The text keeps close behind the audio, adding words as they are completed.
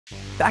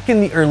Back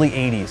in the early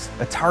 80s,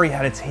 Atari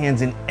had its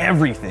hands in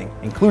everything,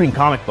 including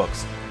comic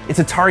books. Its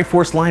Atari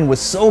Force line was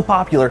so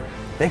popular,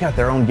 they got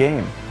their own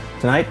game.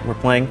 Tonight, we're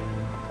playing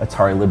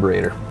Atari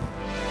Liberator.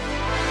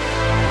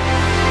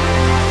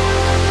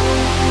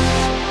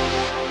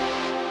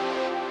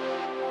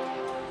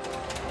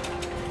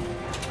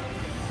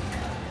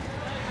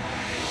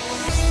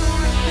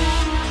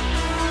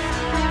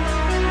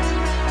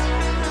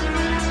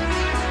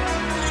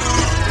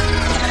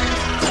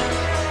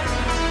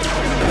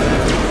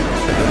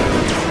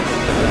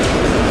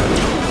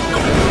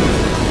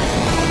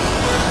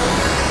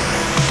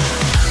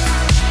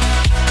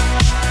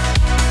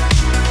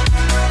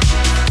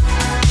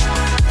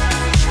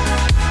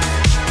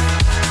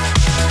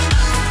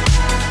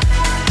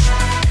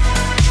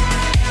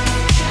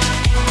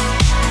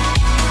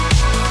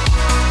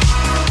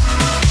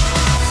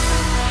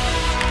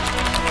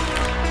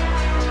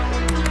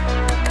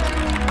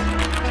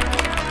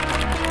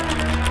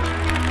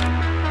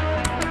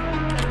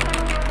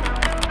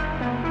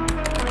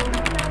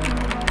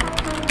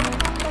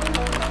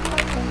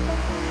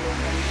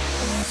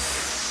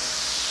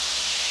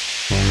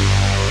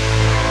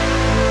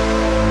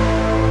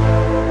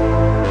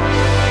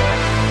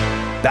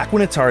 Back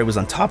when Atari was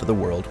on top of the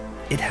world,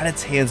 it had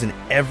its hands in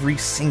every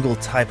single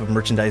type of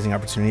merchandising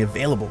opportunity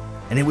available,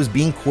 and it was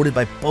being courted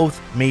by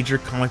both major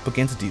comic book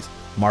entities,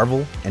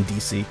 Marvel and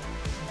DC.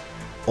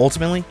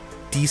 Ultimately,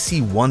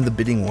 DC won the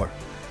bidding war,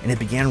 and it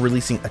began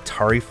releasing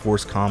Atari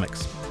Force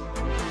comics.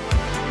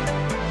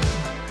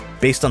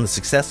 Based on the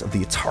success of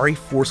the Atari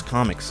Force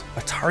comics,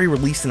 Atari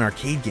released an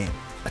arcade game,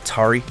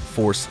 Atari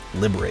Force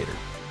Liberator.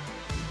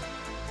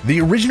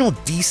 The original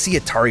DC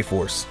Atari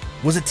Force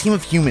was a team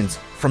of humans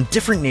from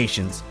different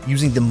nations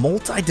using the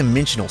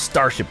multi-dimensional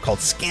starship called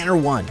Scanner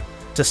 1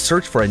 to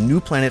search for a new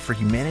planet for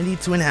humanity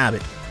to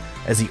inhabit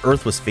as the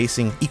Earth was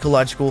facing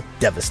ecological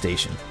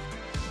devastation.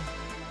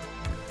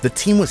 The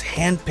team was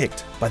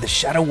handpicked by the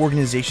shadow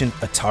organization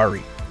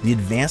Atari, the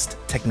Advanced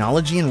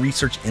Technology and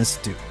Research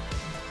Institute.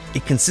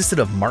 It consisted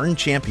of Martin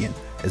Champion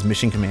as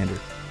mission commander,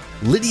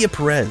 Lydia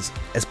Perez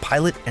as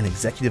pilot and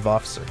executive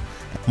officer,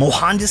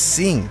 Mohandas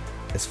Singh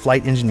as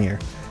flight engineer,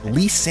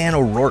 Lee San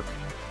O'Rourke,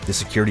 the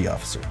security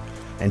officer,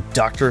 and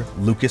Dr.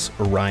 Lucas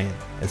Orion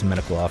as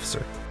medical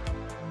officer.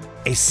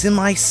 A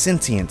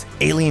semi-sentient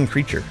alien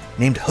creature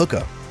named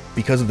Hooka,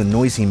 because of the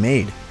noise he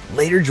made,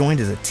 later joined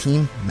as a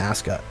team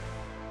mascot.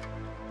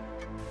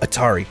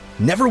 Atari,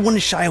 never one to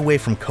shy away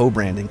from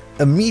co-branding,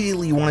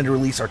 immediately wanted to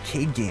release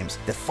arcade games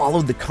that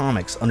followed the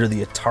comics under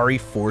the Atari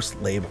Force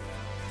label.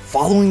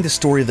 Following the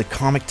story of the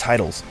comic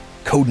titles,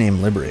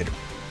 codenamed Liberator,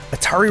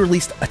 Atari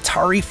released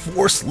Atari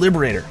Force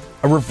Liberator,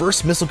 a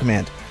reverse missile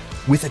command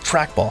with a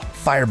trackball,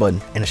 fire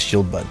button, and a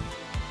shield button.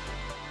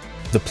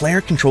 The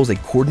player controls a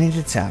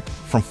coordinated attack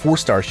from 4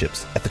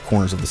 starships at the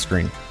corners of the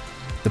screen.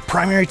 The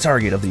primary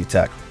target of the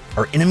attack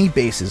are enemy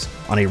bases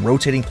on a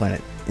rotating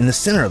planet in the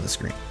center of the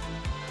screen.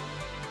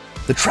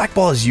 The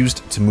trackball is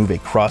used to move a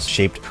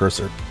cross-shaped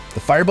cursor.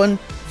 The fire button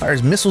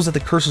fires missiles at the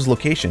cursor's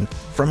location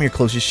from your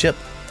closest ship,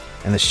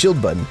 and the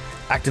shield button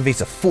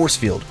activates a force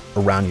field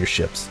around your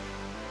ships.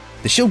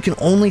 The shield can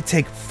only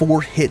take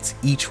 4 hits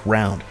each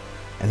round,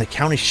 and the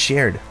count is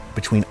shared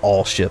between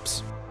all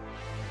ships.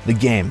 The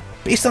game,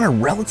 based on a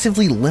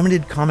relatively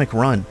limited comic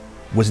run,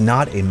 was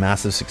not a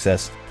massive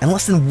success, and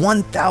less than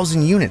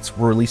 1,000 units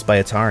were released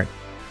by Atari.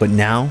 But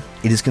now,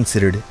 it is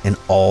considered an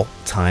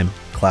all-time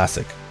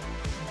classic.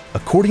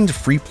 According to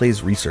Free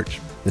Play's research,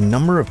 the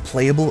number of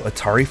playable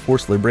Atari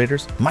Force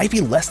Liberators might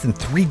be less than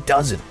 3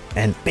 dozen,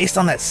 and based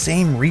on that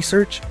same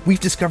research, we've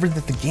discovered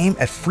that the game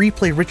at Free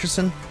Play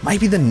Richardson might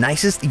be the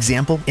nicest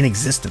example in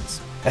existence.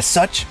 As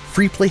such,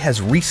 Free Play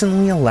has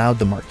recently allowed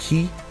the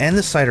marquee and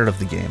the side art of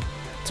the game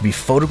to be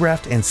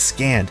photographed and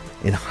scanned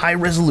in high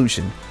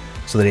resolution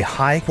so that a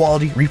high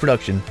quality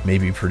reproduction may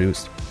be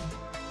produced.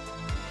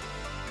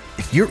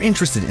 If you're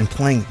interested in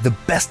playing the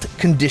best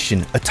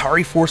condition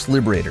Atari Force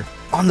Liberator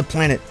on the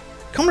planet,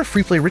 come to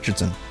Free Play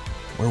Richardson,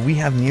 where we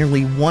have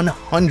nearly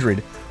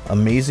 100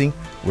 amazing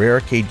rare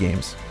arcade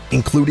games,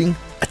 including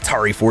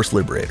Atari Force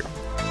Liberator.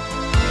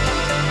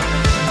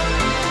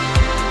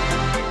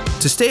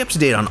 To stay up to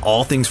date on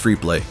all things Free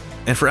Play,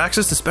 and for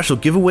access to special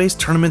giveaways,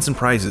 tournaments, and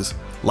prizes,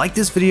 like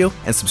this video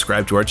and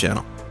subscribe to our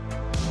channel.